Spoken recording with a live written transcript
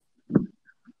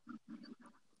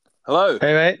Hello.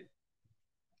 Hey mate.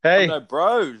 I'm no Hey.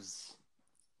 bros.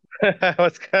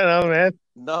 What's going on, man?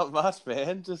 Not much,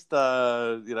 man. Just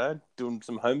doing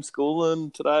some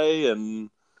homeschooling today and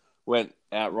went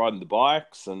out riding the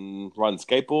bikes and riding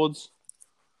skateboards.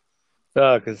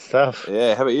 Oh, good stuff.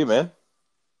 Yeah, how about you, man?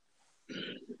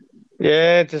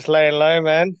 Yeah, just laying low,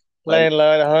 man. Like Laying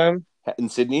low at home. in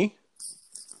Sydney?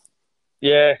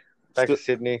 Yeah, back Still to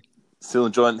Sydney. still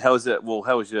enjoying how was it? Well,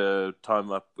 how was your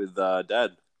time up with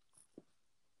dad?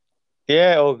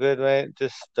 Yeah, all good, mate.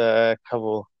 Just a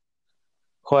couple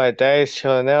quiet days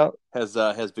chilling out. How's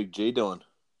Big G doing?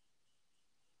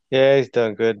 Yeah, he's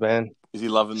doing good, man. Is he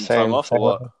loving the time Same, off or same.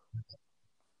 what?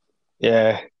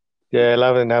 Yeah, yeah,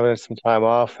 loving having some time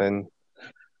off and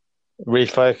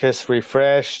refocus,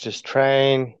 refresh, just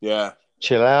train, Yeah.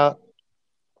 chill out.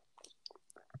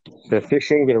 Bit of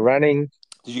fishing, bit of running.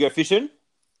 Did you go fishing?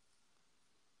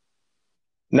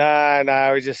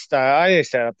 Nah, we just I only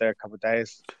stayed up there a couple of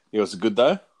days. Yeah, was it good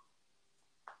though?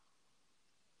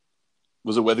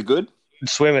 Was the weather good?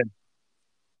 Swimming.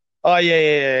 Oh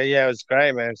yeah. It was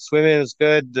great, man. Swimming was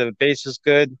good. The beach was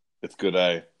good. It's good,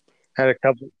 eh? Had a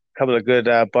couple of good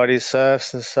body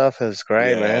surfs and stuff. It was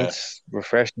great, man. Yeah. It's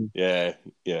refreshing. Yeah,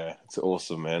 yeah, it's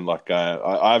awesome, man. Like,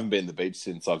 I haven't been to the beach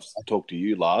since I've talked to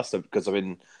you last because I've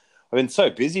been so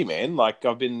busy, man. Like,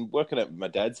 I've been working at my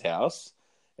dad's house,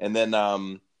 and then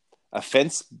a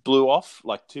fence blew off,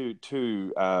 like two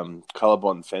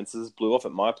colorbond fences blew off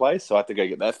at my place, so I had to go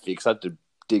get that fixed. I had to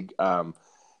dig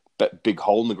that big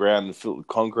hole in the ground and fill it with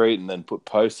concrete, and then put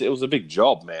posts. It was a big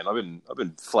job, man. I've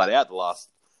been flat out the last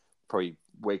probably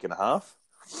week and a half.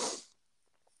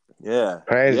 Yeah,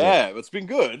 Crazy. yeah, it's been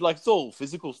good. Like it's all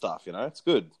physical stuff, it's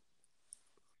good.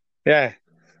 Yeah,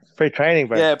 free training,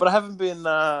 bro. Yeah, but I haven't been,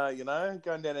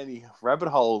 going down any rabbit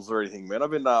holes or anything, man. I've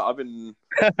been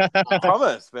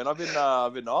promised, man. I've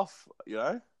been off.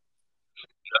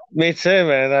 Me too,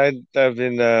 man. I've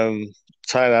been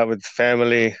tied up with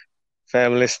family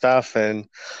stuff, and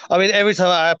I mean every time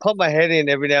I pop my head in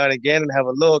every now and again and have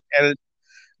a look, and it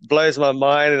blows my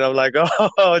mind, and I'm like,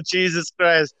 oh Jesus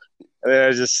Christ, and then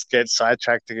I just get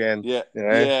sidetracked again. Yeah, You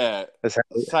know, yeah, that's how,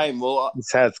 same. Well,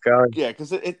 that's how it's going. yeah,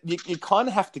 because you kind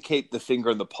of have to keep the finger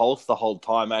on the pulse the whole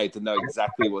time, to know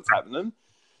exactly what's happening.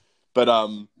 But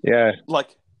Yeah.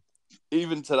 like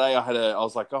even today, I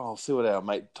was like, oh, I'll see what our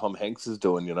mate Tom Hanks is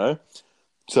doing.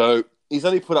 So he's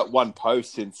only put up one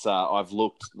post since I've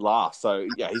looked last. So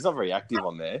yeah, he's not very active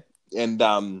on there. And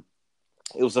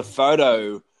it was a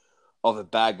photo of a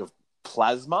bag of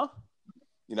plasma.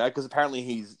 Because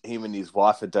apparently him and his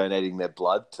wife are donating their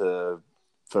blood for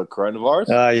coronavirus.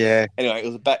 Oh yeah. Anyway, it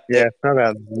was a bag. Yeah. It's not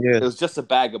about It news. was just a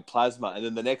bag of plasma, and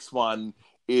then the next one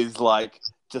is like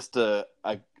just a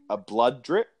blood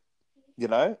drip.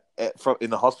 From in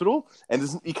the hospital, and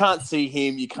you can't see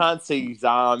him, you can't see his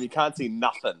arm, you can't see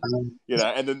nothing.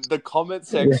 And then the comment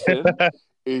section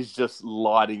is just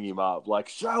lighting him up, like,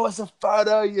 show us a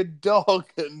photo of your dog,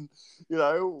 and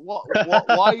why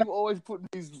are you always putting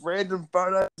these random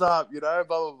photos up, blah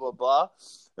blah blah blah.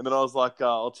 And then I was like,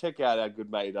 I'll check out our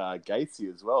good mate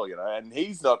Gatesy as well, and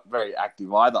he's not very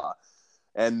active either.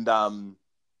 And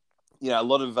a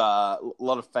lot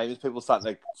of famous people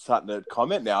starting to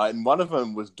comment now, and one of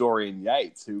them was Dorian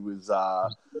Yates, who was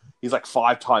he's like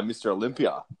 5-time Mr.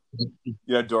 Olympia.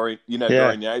 Yeah. Dorian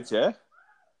Yates, yeah.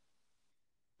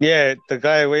 Yeah. The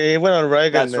guy he went on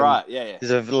Rogan That's and right, yeah, yeah, he's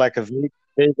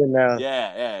vegan now.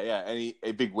 yeah, and he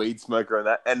a big weed smoker and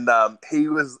that, and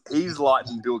he's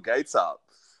lighting Bill Gates up,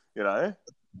 you know.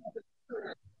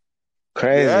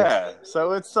 Crazy. Yeah,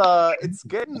 so it's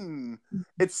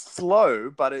slow,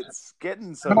 but it's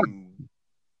getting some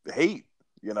heat,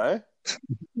 you know.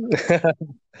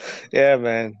 Yeah,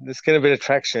 man. Let's get a bit of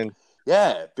traction.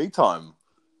 Yeah, big time.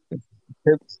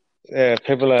 Yeah,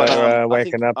 people But are I think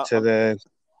waking up to the.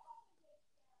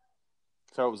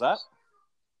 so. What was that?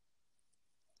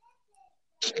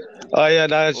 Oh yeah,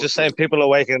 no, it's Oh, just saying people are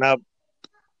waking up.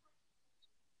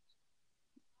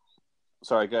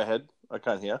 sorry, go ahead. I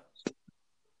can't hear.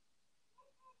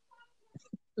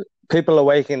 People are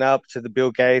waking up to the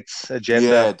Bill Gates Yeah,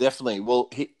 agenda. definitely. Well,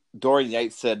 Dorian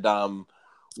Yates said,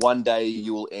 "One day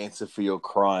you will answer for your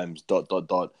crimes." Dot dot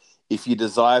dot. If you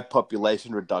desire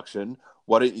population reduction,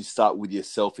 why don't you start with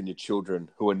yourself and your children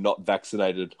who are not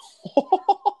vaccinated?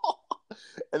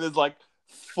 And there's like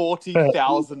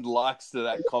 40,000 likes to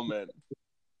that comment.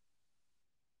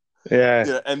 Yeah.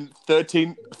 Yeah, and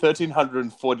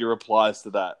 1,340 replies to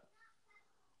that.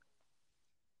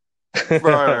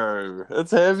 Bro,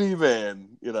 it's heavy,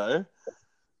 man.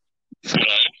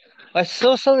 I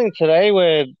saw something today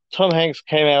where Tom Hanks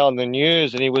came out on the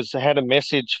news and he was had a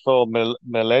message for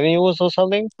millennials or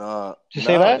something. Did you see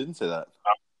No, I that? didn't see that.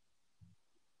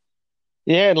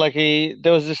 Yeah, like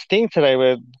there was this thing today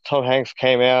where Tom Hanks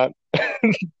came out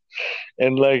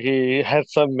and like he had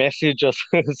some message or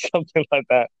something like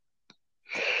that.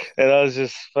 And I was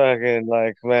just fucking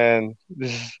like, man,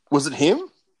 Was it him?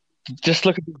 just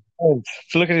look at his hands.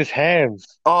 Just look at his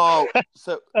hands. Oh,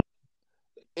 so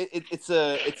it's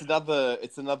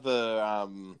another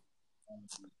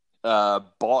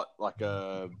bot like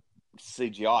a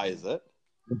CGI, is it?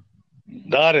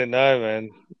 I don't know, man.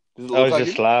 Does it I look was like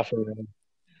just him? laughing, man.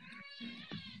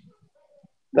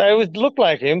 No, it would look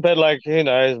like him, but like, who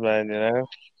knows, man, you know?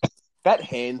 That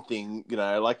hand thing,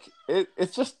 like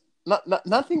it's just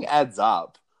nothing adds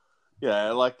up.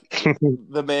 Like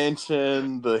the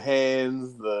mansion, the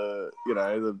hands,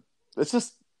 it's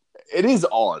just it is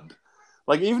odd.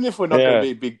 Like even if we're not going to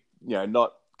Yeah. be big,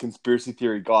 not conspiracy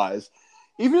theory guys,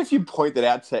 even if you point that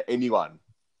out to anyone,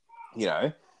 you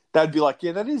know, they'd be like,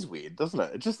 yeah, that is weird, doesn't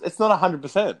it? It's not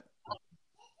 100%.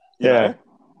 You Yeah.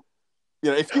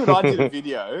 know, if you and I did a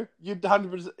video, you'd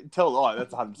 100% tell, oh,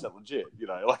 that's 100% legit.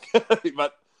 Like,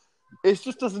 but it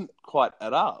just doesn't quite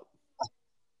add up.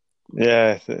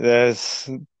 Yeah. It's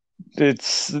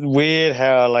weird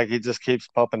how like he just keeps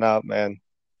popping up, man.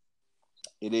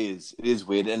 It is. It is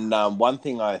weird. And one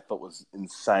thing I thought was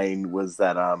insane was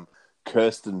that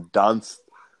Kirsten Dunst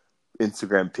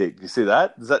Instagram pic. You see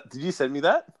that? Did you send me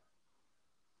that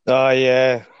Oh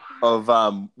yeah. of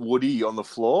Woody on the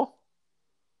floor,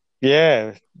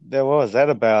 Yeah. There was that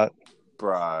about.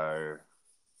 bro?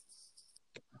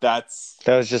 That's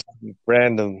That was just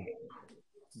random.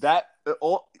 that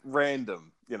all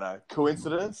random.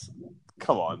 Coincidence.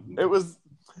 Come on, it was.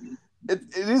 It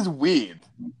is weird.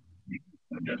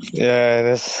 Yeah,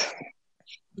 there's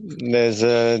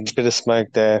a bit of smoke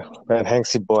there. That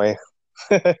Hanksy boy.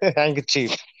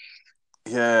 Handkerchief.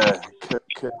 Yeah,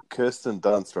 Kirsten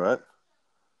Dunst, right?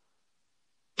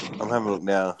 I'm having a look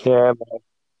now. Yeah,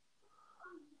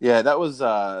 Yeah, that was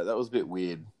a bit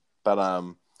weird, but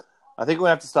I think we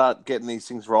have to start getting these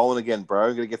things rolling again, bro.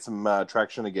 We're gonna get some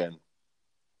traction again.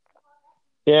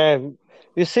 yeah.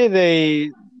 You see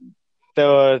there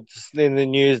were in the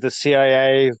news the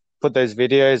CIA put those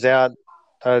videos out.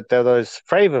 They're those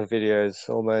favor videos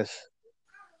almost.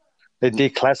 They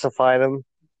declassify them.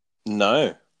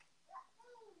 No,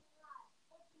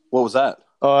 what was that?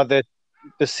 Oh, the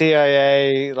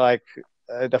CIA like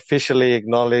officially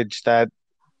acknowledged that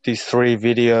these three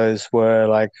videos were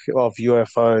like of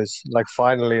UFOs. Like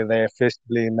finally, they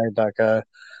officially made like an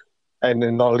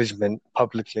acknowledgement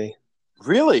publicly.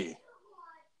 Really?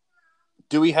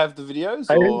 Do we have the videos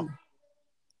I or? didn't.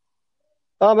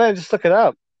 Oh man, just look it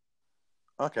up.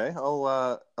 Okay,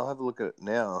 I'll have a look at it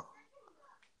now.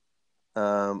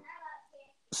 Um,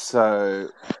 so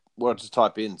what? Just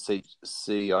type in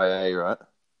CIA, right?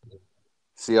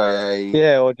 CIA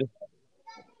Yeah, or just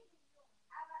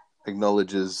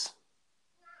acknowledges.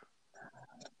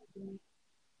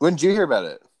 When did you hear about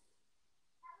it?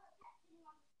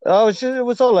 it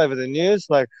was all over the news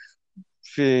like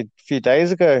few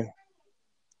days ago.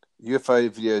 UFO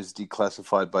videos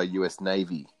declassified by U.S.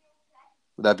 Navy.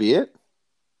 Would that be it?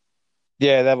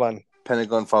 Yeah, that one.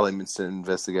 Pentagon filing incident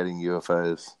investigating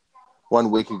UFOs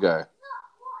 1 week ago.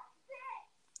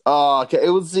 Oh, okay.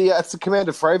 It's the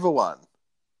Commander Fravor one.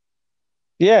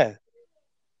 Yeah,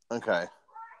 Okay.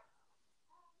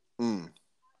 Hmm.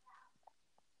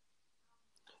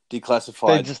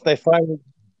 Declassified they finally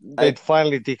eh, they'd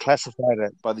finally declassified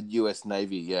it. by the U.S.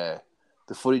 Navy. Yeah.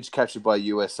 The footage captured by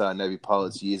U.S. Navy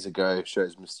pilots years ago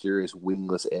shows mysterious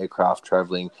wingless aircraft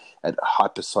traveling at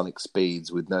hypersonic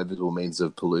speeds with no visible means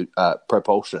of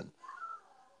propulsion.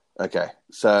 Okay.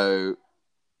 So,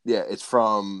 yeah, it's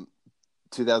from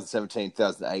 2017,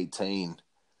 2018.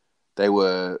 They're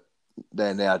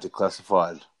now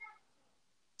declassified.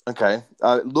 Okay.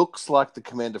 It looks like the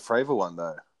Commander Fravor one,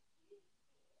 though.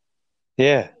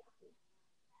 Yeah,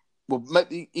 Well,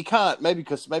 maybe you can't. Maybe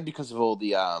because of all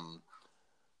the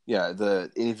the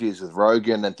interviews with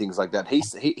Rogan and things like that.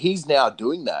 He's now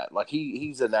doing that. Like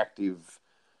he's an active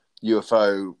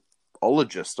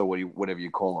UFOologist or whatever you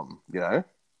call him.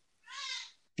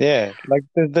 yeah. Like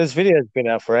those videos been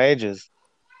out for ages.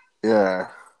 Yeah.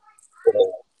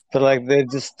 But like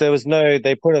there was no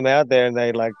they put them out there and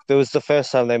they like there was the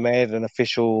first time they made an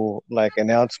official like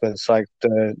announcement. It's like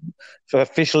to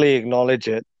officially acknowledge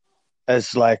it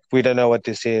as like we don't know what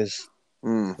this is.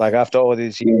 Mm. Like after all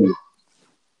these years.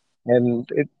 And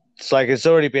it's like it's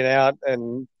already been out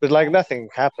and but like nothing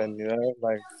happened,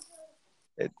 like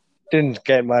it didn't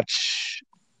get much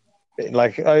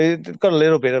Like I got a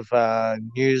little bit of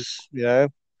news, a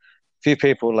few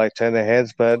people like turned their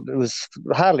heads, but it was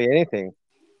hardly anything.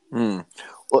 Hmm.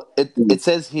 Well, it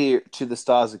says here to the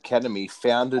Stars Academy,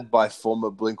 founded by former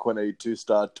Blink 182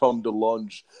 star Tom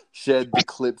DeLonge, shared the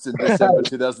clips in December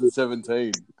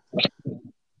 2017.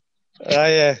 Oh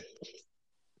yeah,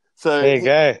 So there you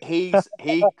go.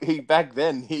 he back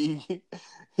then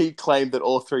he claimed that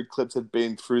all three clips had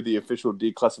been through the official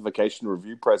declassification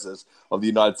review process of the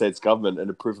United States government and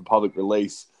approved for public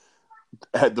release.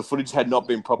 The footage had not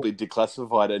been properly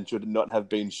declassified and should not have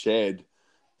been shared.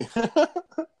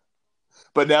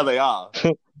 But now they are.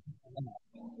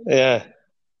 Yeah,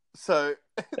 So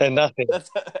and nothing.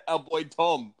 that's our boy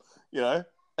Tom,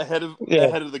 ahead of Yeah,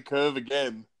 ahead of the curve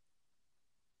again.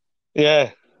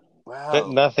 yeah, but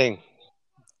Wow. nothing.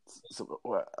 So,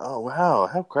 oh wow,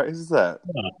 how crazy is that?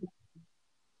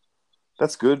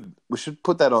 That's good. We should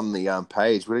put that on the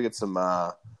page. We gotta get some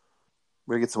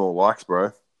more likes,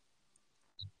 bro.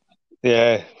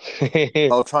 Yeah,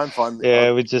 I'll try and find.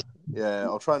 yeah. We just Yeah,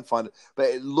 I'll try and find it. But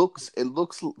it looks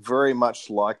very much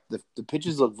like the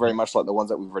pictures look very much like the ones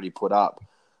that we've already put up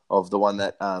of the one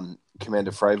that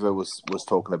Commander Fravor was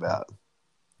talking about.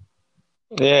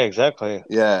 yeah, exactly.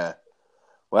 Yeah.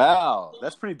 Wow,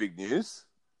 that's pretty big news.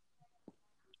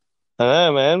 I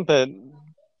know, man, but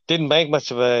didn't make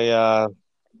much of a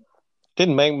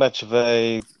didn't make much of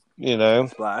a you know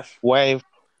Splash. wave.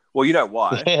 Well, you know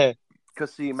why? Yeah,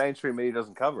 Because the mainstream media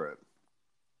doesn't cover it.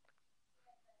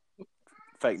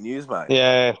 Fake news, mate.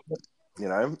 yeah, You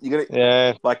gotta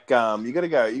yeah. you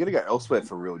gotta go elsewhere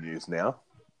for real news now.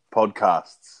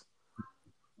 Podcasts.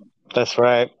 That's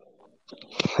right.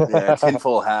 Yeah,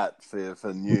 tinfoil hat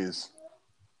for news.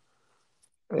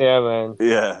 Yeah, man.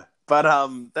 Yeah, but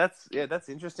that's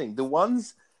interesting. The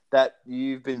ones that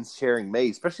you've been sharing me,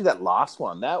 especially that last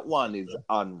one, that one is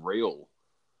unreal.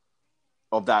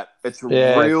 Of that, it's a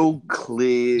Yeah, real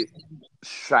clear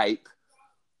shape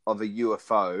of a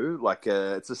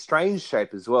UFO. It's a strange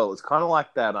shape as well. It's kind of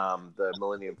like that the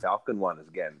Millennium Falcon one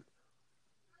again,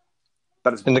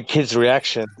 but it's and the kid's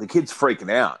reaction. the kid's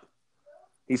freaking out.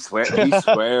 He's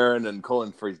swearing and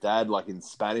calling for his dad like in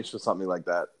Spanish or something like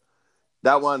that.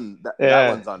 That Yeah,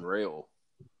 one's unreal.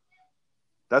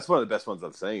 That's one of the best ones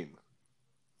I've seen.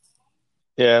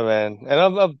 yeah, man. And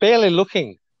I'm barely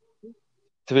looking,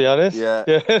 to be honest. Yeah.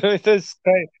 Yeah,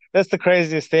 that's the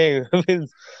craziest thing. I've been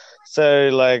so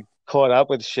like caught up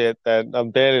with shit that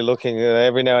I'm barely looking.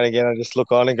 Every now and again, I just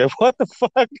look on and go, "What the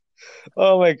fuck?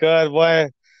 Oh my God,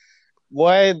 why?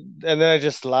 Why?" And then I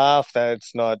just laugh that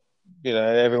it's not,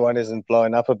 everyone isn't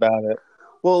blowing up about it.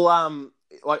 Well,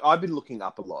 like I've been looking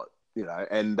up a lot,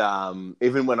 and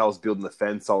even when I was building the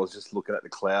fence, I was just looking at the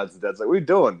clouds. And Dad's like, "What are you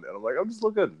doing?" And I'm like, "I'm just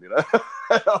looking,"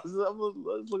 I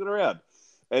was looking around,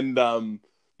 and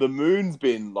the moon's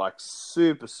been like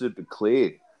super, super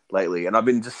clear lately, and I've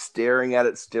been just staring at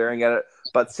it, staring at it.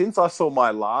 But since I saw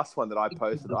my last one that I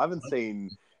posted, I haven't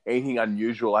seen anything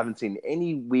unusual. I haven't seen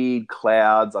any weird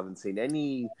clouds. I haven't seen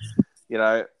any,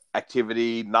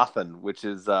 activity, nothing, which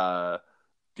is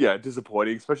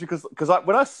disappointing, especially because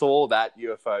when I saw that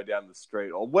UFO down the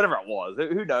street or whatever it was,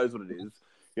 who knows what it is?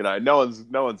 No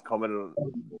one's commented on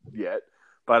it yet,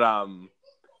 but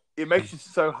it makes you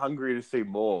so hungry to see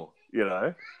more. My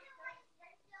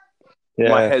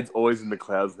Yeah. head's always in the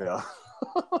clouds now.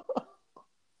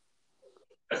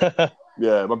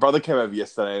 Yeah, my brother came over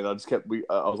yesterday, and I just kept.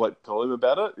 I was like, telling him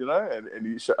about it, and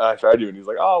I showed him, and he's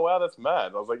like, "Oh wow, that's mad."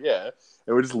 And I was like, "Yeah,"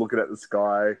 and we're just looking at the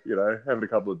sky, having a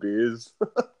couple of beers.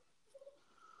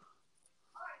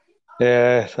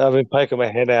 Yeah, I've been poking my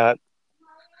head out.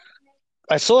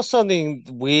 I saw something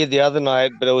weird the other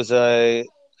night, but it was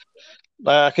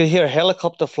I could hear a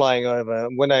helicopter flying over.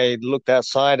 When I looked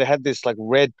outside, it had this like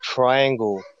red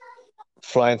triangle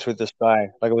flying through the sky.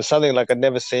 Like it was something like I'd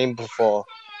never seen before.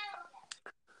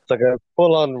 It's like a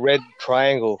full-on red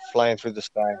triangle flying through the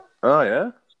sky. Oh yeah,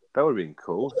 that would have been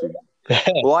cool.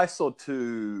 Well, I saw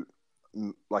two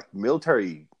like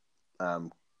military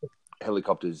um,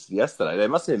 helicopters yesterday. They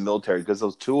must have been military because there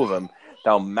was two of them. They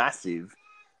were massive,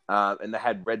 and they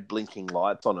had red blinking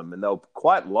lights on them, and they were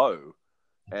quite low.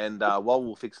 And while we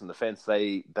were fixing the fence,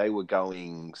 they were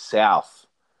going south,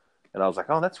 and I was like,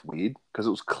 "Oh, that's weird," because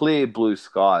it was clear blue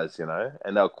skies, and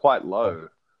they were quite low.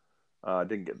 I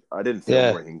didn't film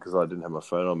Yeah, or anything because I didn't have my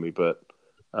phone on me, but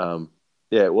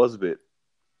yeah, it was a bit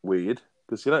weird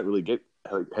because you don't really get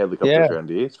yeah, helicopters around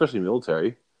here, especially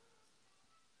military.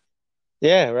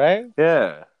 yeah, right?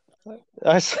 Yeah.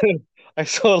 I saw, I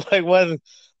saw like one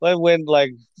went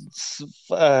like,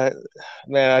 uh,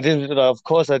 man, of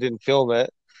course I didn't film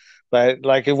it, but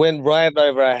like it went right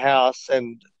over our house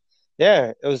and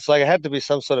Yeah, it was like it had to be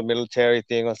some sort of military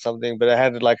thing or something, but it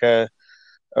had like a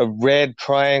red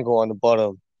triangle on the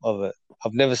bottom of it.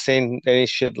 I've never seen any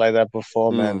shit like that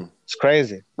before, man. Mm. It's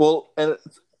crazy. Well, and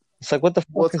It's like, what the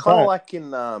well, fuck it's is kind of that? like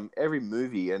in every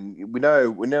movie, and we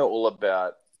know all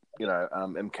about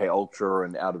MK Ultra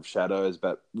and Out of Shadows,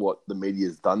 about what the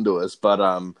media's done to us. But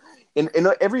in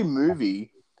every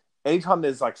movie, anytime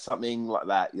there's like something like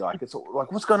that, you're like, it's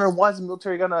like, what's going on? Why is the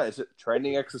military going on? Is it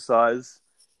training exercise?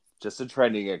 Just a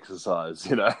training exercise,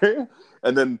 you know.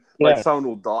 And then like Yeah, someone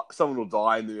will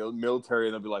die in the military,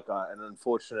 and they'll be like, an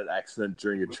unfortunate accident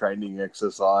during a training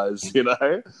exercise, you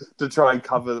know, to try and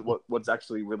cover what's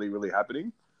actually really really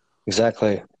happening,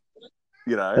 exactly.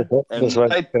 you know. That's And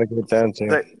what it's gonna get down to.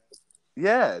 they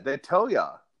yeah, they tell you,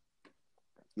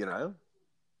 you know,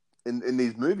 in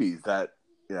these movies that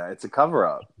it's a cover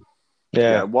up.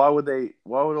 Yeah, Why would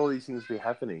all these things be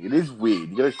happening? It is weird.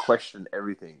 You got to question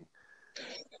everything.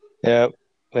 yeah,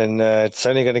 and it's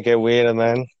only gonna get weirder,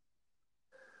 man.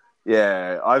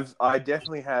 Yeah, I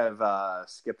definitely have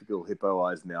skeptical hippo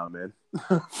eyes now, man,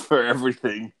 for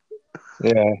everything.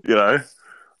 Yeah, You know,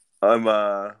 I'm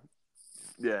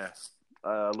yeah,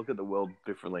 look at the world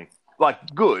differently.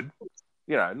 Like good,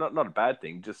 not a bad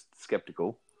thing, just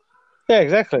skeptical. yeah,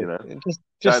 exactly. You know,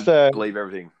 Just don't believe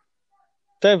everything.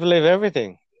 don't believe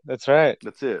everything. That's right.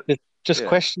 That's it. Just Yeah,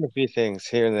 question a few things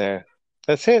here and there.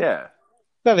 That's it. yeah,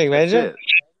 Nothing that's major.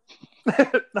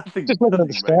 it. nothing, Just make it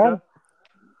nothing major. understand.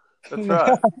 That's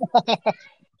right.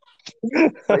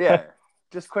 But yeah,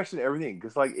 just question everything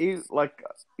because,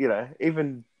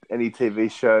 even any TV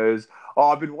shows. Oh,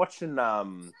 I've been watching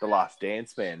The Last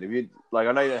Dance, man. Have you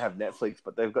I know you don't have Netflix,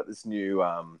 but they've got this new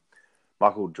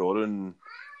Michael Jordan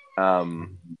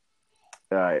um,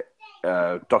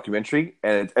 uh, documentary,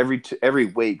 and it's every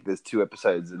week there's 2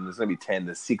 episodes, and there's gonna be 10.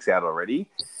 There's 6 out already,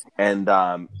 and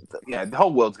the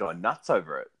whole world's going nuts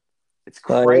over it. It's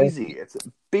Oh yeah, crazy. It's a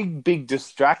big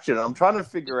distraction. I'm trying to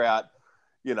figure out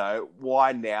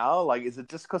why now? Like, is it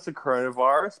just because of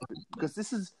coronavirus?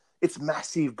 Because it's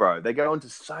massive, bro. They go into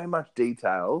so much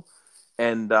detail,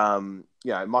 and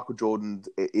Michael Jordan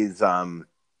is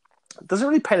doesn't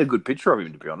really paint a good picture of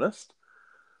him, to be honest.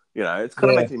 It's kind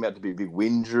of yeah, making him out to be a big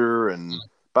whinger,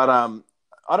 but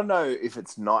I don't know if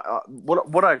it's not.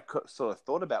 What I sort of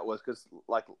thought about was because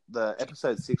like the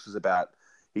episode 6 was about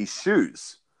his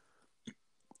shoes.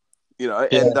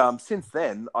 yeah, And since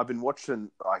then I've been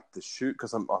watching like the shoe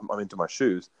because I'm into my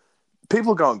shoes.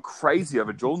 People are going crazy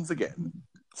over Jordans again.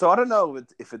 So I don't know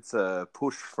if it's a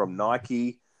push from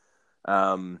Nike,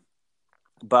 um,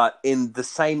 but in the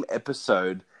same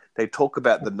episode they talk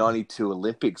about the '92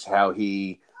 Olympics, how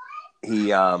he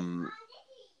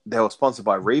they were sponsored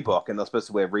by Reebok and they're supposed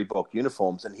to wear Reebok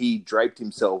uniforms, and he draped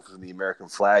himself in the American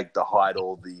flag to hide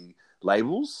all the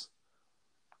labels.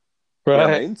 You know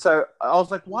what I right. mean? So I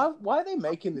was like, why are they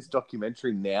making this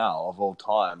documentary now of all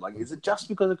time? Like, is it just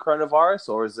because of coronavirus,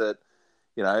 or is it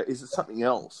something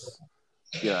else?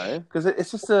 Because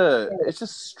it's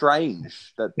just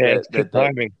strange that Yeah, it's good that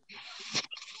timing.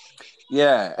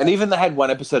 yeah, and even they had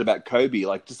one episode about Kobe,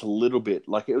 like just a little bit,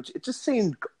 like it just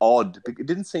seemed odd. It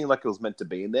didn't seem like it was meant to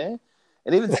be in there.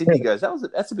 And even Sydney goes,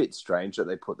 that's a bit strange that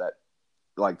they put that.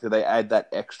 Like, did they add that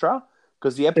extra?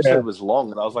 Because the Yeah, episode was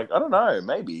long, and I was like, I don't know,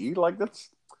 maybe like that's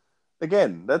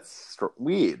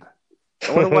weird.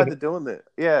 I wonder why they're doing that.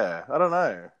 Yeah, I don't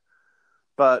know.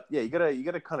 But yeah, you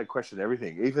gotta kind of question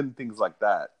everything, even things like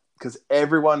that, because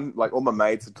everyone, like all my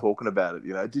mates, are talking about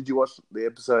it. Did you watch the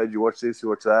episode? You watch this? You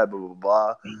watch that? Blah blah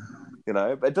blah.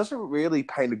 But it doesn't really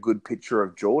paint a good picture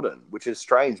of Jordan, which is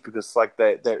strange because like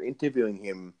they're interviewing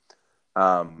him,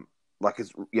 like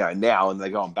it's now, and they're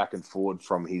going back and forward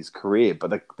from his career,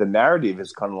 but the narrative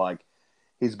is kind of like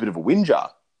he's a bit of a whinger,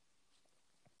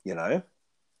 you know.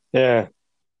 yeah.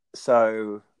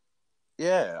 So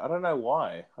yeah, I don't know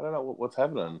why. I don't know what's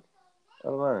happening. I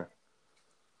don't know.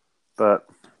 But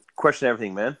question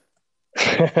everything, man.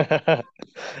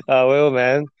 Well,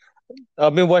 man,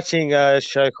 I've been watching a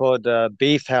show called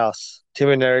Beef House, Tim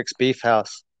and Eric's Beef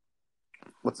House.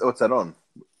 What's that on?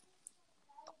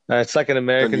 It's like an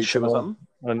It's on American YouTube or show something?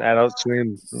 on Adult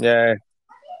Swim. Yeah,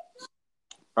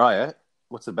 Oh yeah.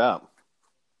 What's it about?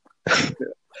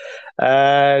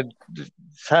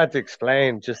 it's hard to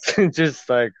explain. Just, just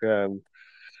like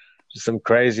just some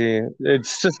crazy.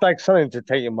 It's just like something to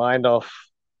take your mind off,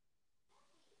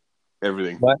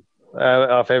 Everything. what,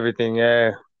 off everything.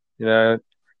 Yeah, you know,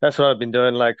 that's what I've been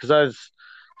doing. Like, because I was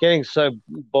getting so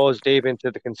balls deep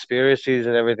into the conspiracies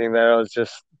and everything that I was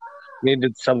just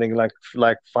needed something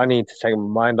like funny to take my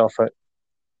mind off it.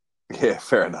 Yeah,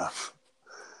 fair enough.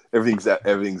 Everything's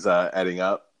adding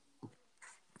up.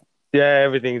 Yeah,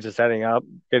 everything's just adding up,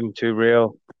 getting too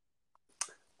real.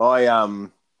 I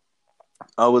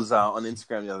I was on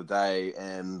Instagram the other day,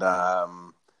 and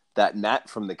that Nat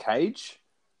from the cage,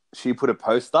 she put a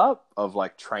post up of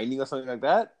like training or something like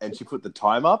that, and she put the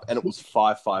time up, and it was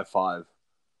 5:55.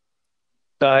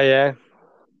 Oh yeah.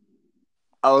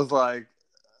 I was like,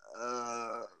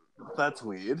 uh, that's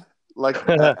weird. Like,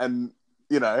 and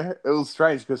it was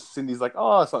strange because Cindy's like,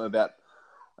 oh, something about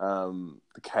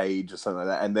the cage or something like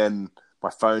that, and then my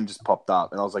phone just popped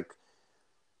up, and I was like,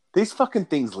 these fucking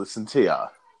things listen to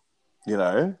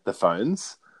you, the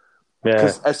phones. Yeah,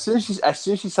 Because as soon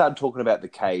as she started talking about the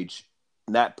cage,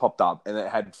 Nat popped up and it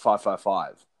had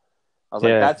 555. I was like,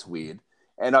 yeah, that's weird.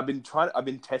 And I've been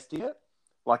testing it.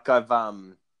 Like they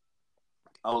were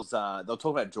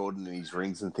talking about Jordan and his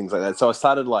rings and things like that. So I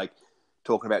started like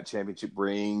talking about championship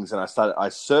rings, and I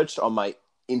searched on my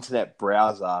internet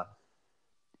browser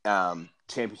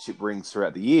championship rings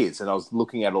throughout the years, and I was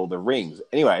looking at all the rings.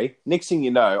 Anyway, next thing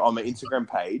you know, on my Instagram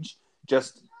page,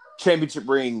 just championship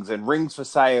rings and rings for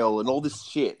sale and all this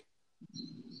shit.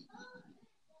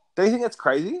 Do you think that's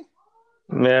crazy?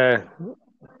 yeah.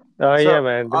 Oh yeah, So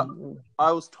man.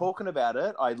 I was talking about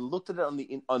it. I looked at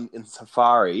it in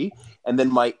Safari, and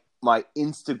then my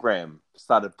Instagram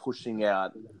started pushing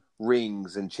out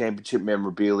rings and championship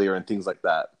memorabilia and things like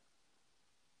that.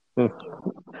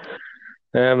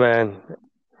 Yeah, man.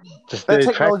 Just That the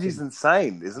technology is attraction.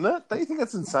 insane, isn't it? Don't you think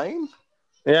that's insane?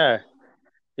 Yeah,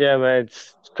 yeah, man.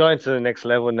 It's going to the next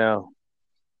level now.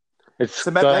 It's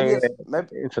So maybe going it's maybe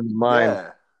into the mind.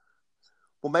 yeah.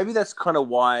 Well, maybe that's kind of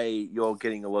why you're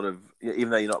getting a lot of, even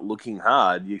though you're not looking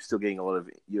hard, you're still getting a lot of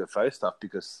UFO stuff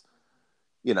because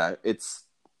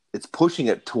it's pushing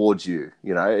it towards you.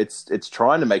 It's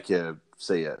trying to make you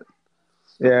see it.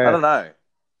 I Yeah, don't know.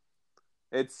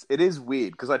 It is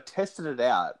weird because I tested it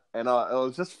out and it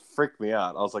was just freaked me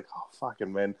out. I was like, oh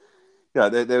fucking man,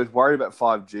 they was worried about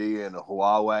 5G and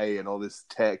Huawei and all this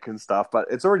tech and stuff, but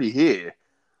it's already here.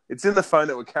 It's in the phone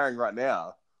that we're carrying right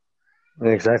now.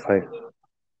 exactly.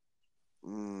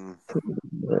 Mm,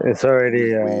 It's it already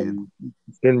is weird.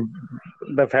 it's been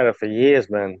they've had it for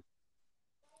years, man.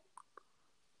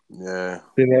 Yeah,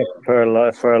 Been there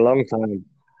for a long time,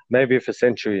 maybe for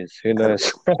centuries. Who had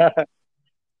knows?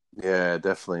 yeah,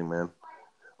 definitely, man.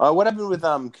 What happened with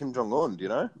Kim Jong Un? Do you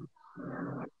know?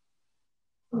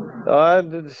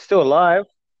 They're still alive.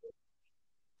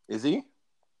 Is he?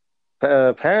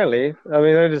 Apparently, I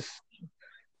mean,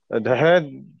 I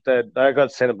heard that I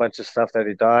got sent a bunch of stuff that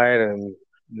he died,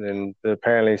 and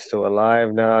apparently he's still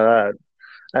alive now.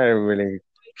 I don't really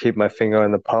keep my finger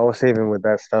on the pulse, even with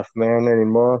that stuff, man,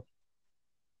 anymore.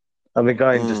 I've been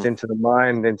going just Mm. into the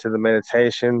mind, into the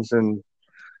meditations, and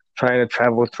trying to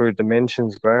travel through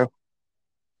dimensions, bro.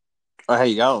 Oh, how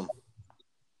you going?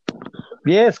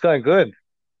 Yeah, it's going good.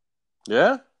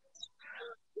 Yeah.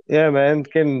 Yeah, man,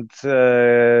 getting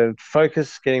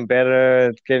focus, getting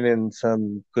better, getting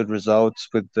some good results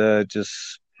with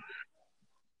just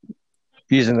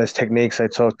using those techniques I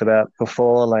talked about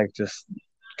before, like just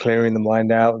clearing the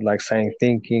mind out, like saying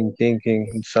thinking,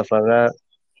 and stuff like that.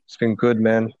 It's been good,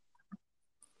 man.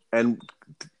 And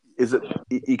is it?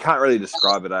 You can't really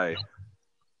describe it, eh?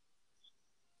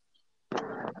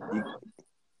 You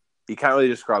you can't really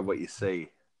describe what you see.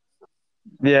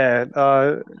 Yeah,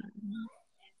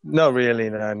 not really,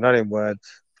 no, not in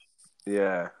words.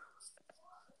 Yeah.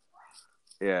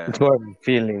 Yeah. It's more of a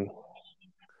feeling.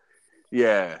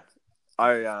 Yeah.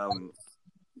 I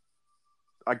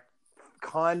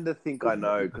kind of think I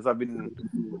know because I've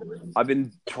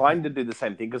been trying to do the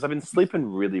same thing because I've been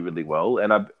sleeping really really well,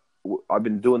 and I've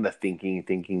been doing the thinking,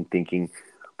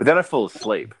 but then I fall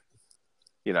asleep,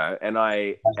 and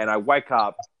I wake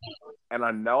up and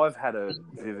I know I've had a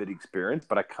vivid experience,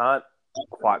 but I can't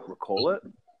quite recall it.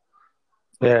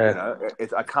 Yeah,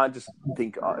 I can't just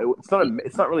think. It's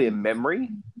not really a memory.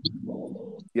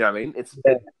 You know what I mean? It's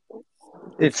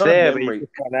it's not a there, but you memory.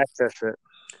 just can't access it.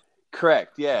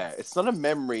 Correct. Yeah, it's not a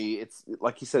memory. It's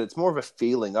like you said. It's more of a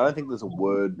feeling. I don't think there's a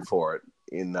word for it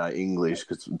in English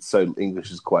because English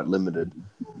is quite limited.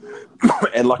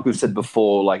 And like we've said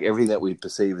before, like everything that we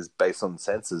perceive is based on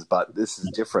senses, but this is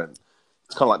different.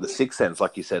 It's kind of like the sixth sense,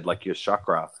 like you said, like your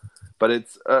chakra. But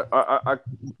it's I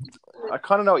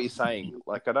kind of know what you're saying.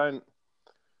 Like I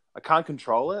can't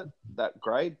control it that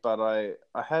great, but I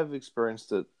have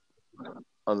experienced it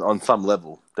on some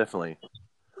level, definitely.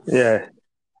 Yeah,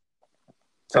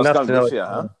 So it's enough going to good know. for you,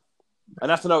 huh?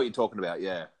 Enough to know what you're talking about.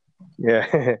 Yeah,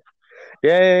 Yeah,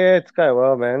 yeah. It's going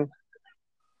well, man.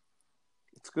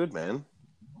 it's good, man.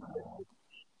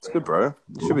 It's good, bro.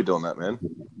 You should be doing that, man.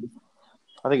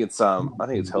 I think it's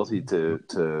healthy to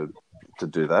to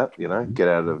do that. You know, get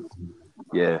out of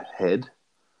your head,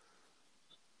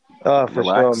 Oh, for sure,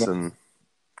 relax, man. and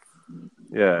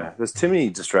yeah, there's too many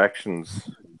distractions.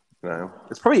 You know,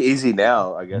 it's probably easy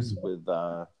now, I guess. With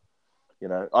you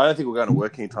know, I don't think we're going to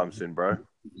work anytime soon, bro.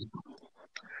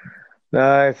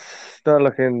 No, it's not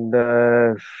looking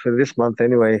for this month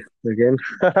anyway. Again,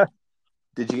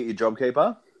 Did you get your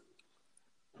JobKeeper?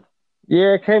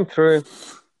 yeah, it came through.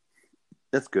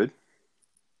 That's good.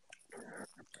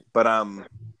 But I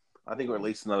think we're at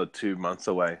least another 2 months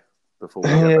away before we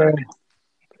get Yeah,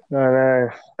 that I know.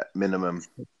 at minimum.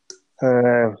 I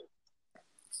know.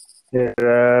 Yeah,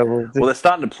 we'll Well, just, they're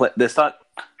starting to play.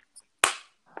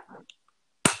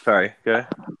 Sorry, go.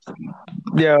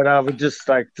 yeah, no, we just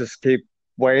keep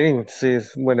waiting to see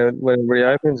when it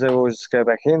reopens, and we'll just go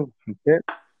back in. Yeah,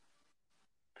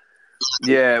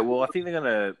 Yeah, well, I think they're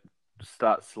going to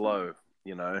start slow,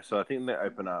 you know. So I think they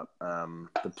open up.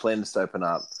 The plan is to open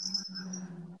up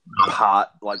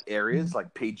areas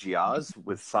like PGRs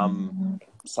with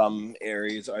some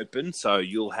areas open. So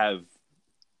you'll have,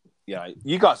 you know,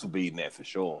 you guys will be in there for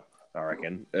sure. I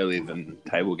reckon earlier than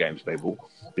table games people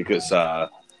because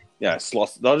yeah,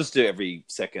 slots. They'll just do every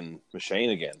second machine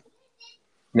again.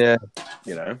 yeah,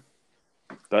 You know.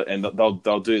 And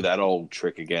they'll do that old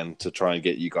trick again to try and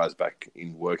get you guys back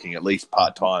in working at least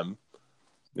part time,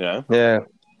 you know. yeah.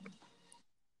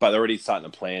 But they're already starting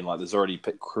to plan. Like there's already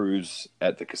crews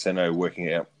at the casino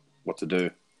working out what to do.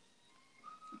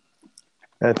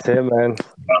 That's it, man.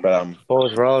 But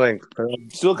Ball's rolling.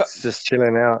 still It's just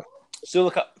chilling out. still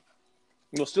a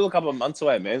couple of months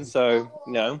away, man. So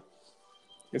you know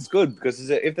it's good because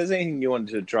if there's anything you want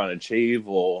to try and achieve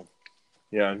or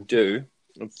you know do,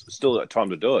 it's still got time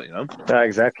to do it. You know. Yeah,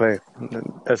 exactly.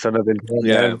 That's what I've been doing,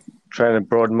 Yeah. man. Trying to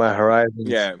broaden my horizons.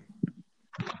 Yeah.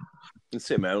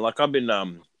 That's it, man. Like I've been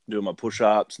doing my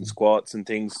push-ups and squats and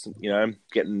things, you know,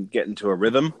 getting to a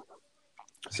rhythm.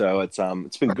 So it's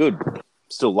been good.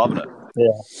 Still loving it.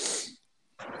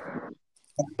 Yeah.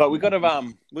 But we got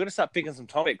to start picking some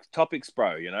topics,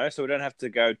 bro. You know, so we don't have to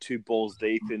go 2 balls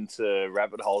deep into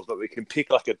rabbit holes, but we can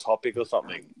pick like a topic or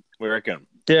something. We reckon.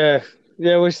 Yeah,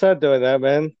 yeah, we start doing that,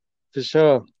 man, for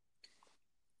sure.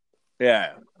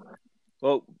 Yeah.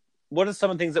 Well, what are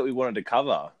some of the things that we wanted to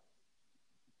cover?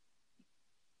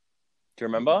 Do you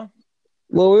remember?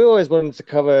 Well, we always wanted to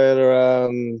cover,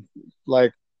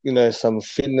 like, you know, some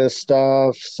fitness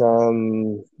stuff,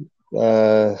 some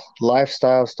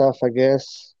lifestyle stuff, I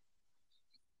guess.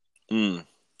 Mm.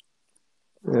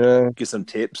 You know, Give some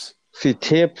tips. a few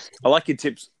tips. I like your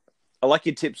tips. I like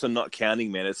your tips on not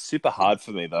counting, man. It's super hard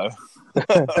for me, though.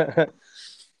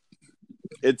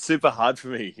 It's super hard for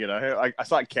me, you know. I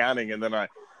start counting, and then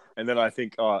I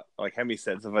think, oh, like how many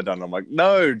sets have I done? I'm like,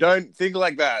 no, don't think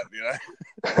like that, you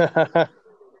know.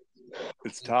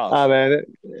 It's tough. Ah, man,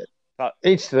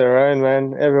 each to their own,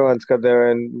 man. Everyone's got their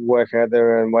own workout,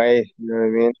 their own way. You know what I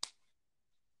mean?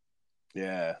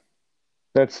 Yeah,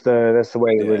 That's the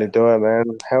way to really do it, man.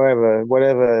 However,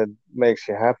 whatever makes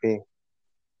you happy.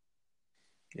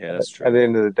 Yeah, that's true. At the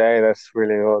end of the day, that's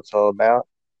really all it's all about.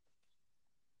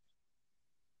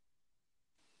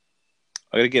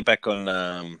 I got to get back on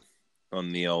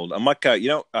the old. I might go. You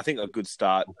know, I think a good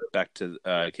start back to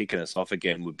kicking us off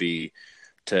again would be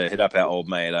to hit up our old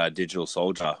mate, Digital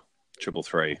Soldier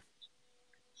 333.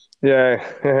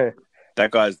 Yeah.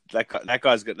 That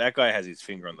guy has his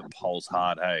finger on the pulse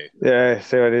hard. Hey. Yeah.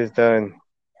 See what he's doing.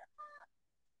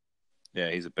 Yeah,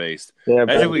 he's a beast. Yeah.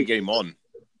 Imagine if we get him on.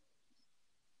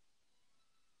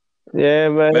 Yeah,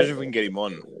 man. Imagine if we can get him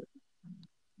on.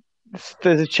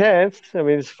 There's a chance. I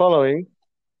mean, it's following.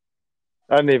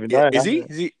 I don't even know. Is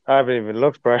he? I haven't even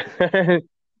looked, bro.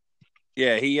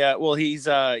 Yeah, he's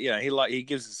you know, he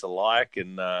gives us a like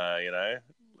and you know,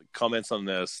 comments on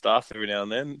the stuff every now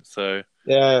and then. So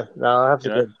yeah, no, I have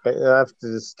to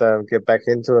just get back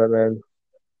into it, man.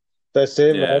 That's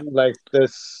it, man. Like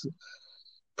this,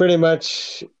 pretty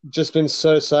much just been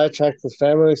so sidetracked with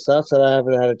family stuff that I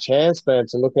haven't had a chance, man,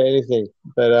 to look at anything.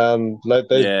 But like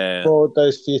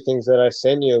those few things that I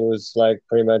sent you was like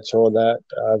pretty much all that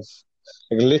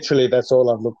like literally that's all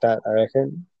I've looked at, I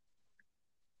reckon.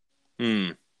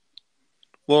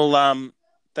 Well,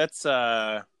 that's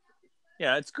yeah,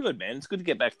 it's good, man. It's good to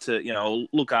get back to, you know,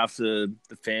 look after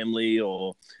the family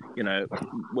or, you know,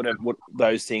 what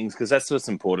those things, because that's what's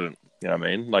important. You know what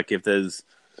I mean? Like if there's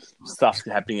stuff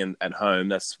happening at home,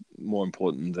 that's more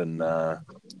important than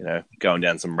you know, going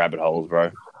down some rabbit holes,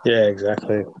 bro. Yeah,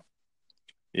 exactly.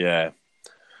 Yeah.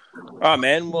 All right,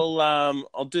 man. Well,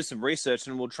 I'll do some research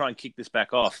and we'll try and kick this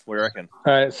back off. What do you reckon?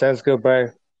 All right, sounds good, bro.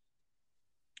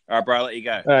 All right, bro. I'll let you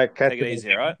go. All right, take it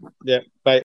easy. All right. Yeah, bye.